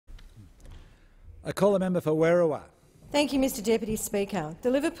I call the member for Werriwa. Thank you, Mr Deputy Speaker. The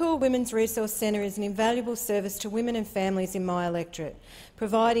Liverpool Women's Resource Centre is an invaluable service to women and families in my electorate,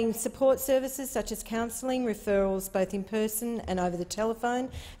 providing support services such as counselling, referrals both in person and over the telephone,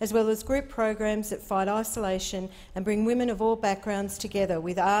 as well as group programs that fight isolation and bring women of all backgrounds together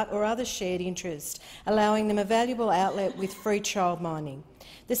with art or other shared interest, allowing them a valuable outlet with free childminding.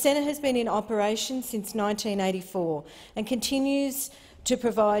 The centre has been in operation since 1984 and continues to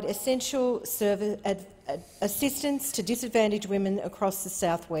provide essential assistance to disadvantaged women across the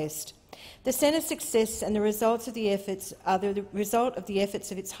south-west. The centre's success and the results of the efforts are the result of the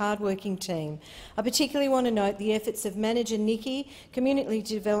efforts of its hard-working team. I particularly want to note the efforts of Manager Nikki, Community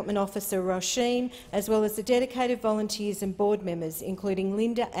Development Officer Roshim, as well as the dedicated volunteers and board members, including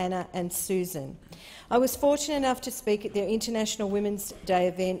Linda, Anna and Susan. I was fortunate enough to speak at their International Women's Day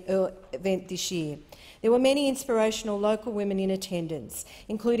event this year. There were many inspirational local women in attendance,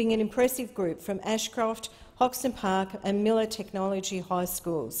 including an impressive group from Ashcroft, Hoxton Park and Miller Technology High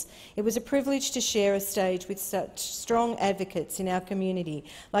Schools. It was a privilege to share a stage with such strong advocates in our community,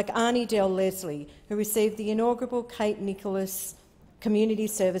 like Arnie Del Leslie, who received the inaugural Kate Nicholas Community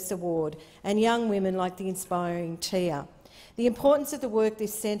Service Award, and young women like the inspiring Tia. The importance of the work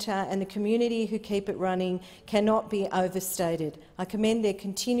this centre and the community who keep it running cannot be overstated. I commend their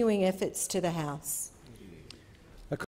continuing efforts to the House.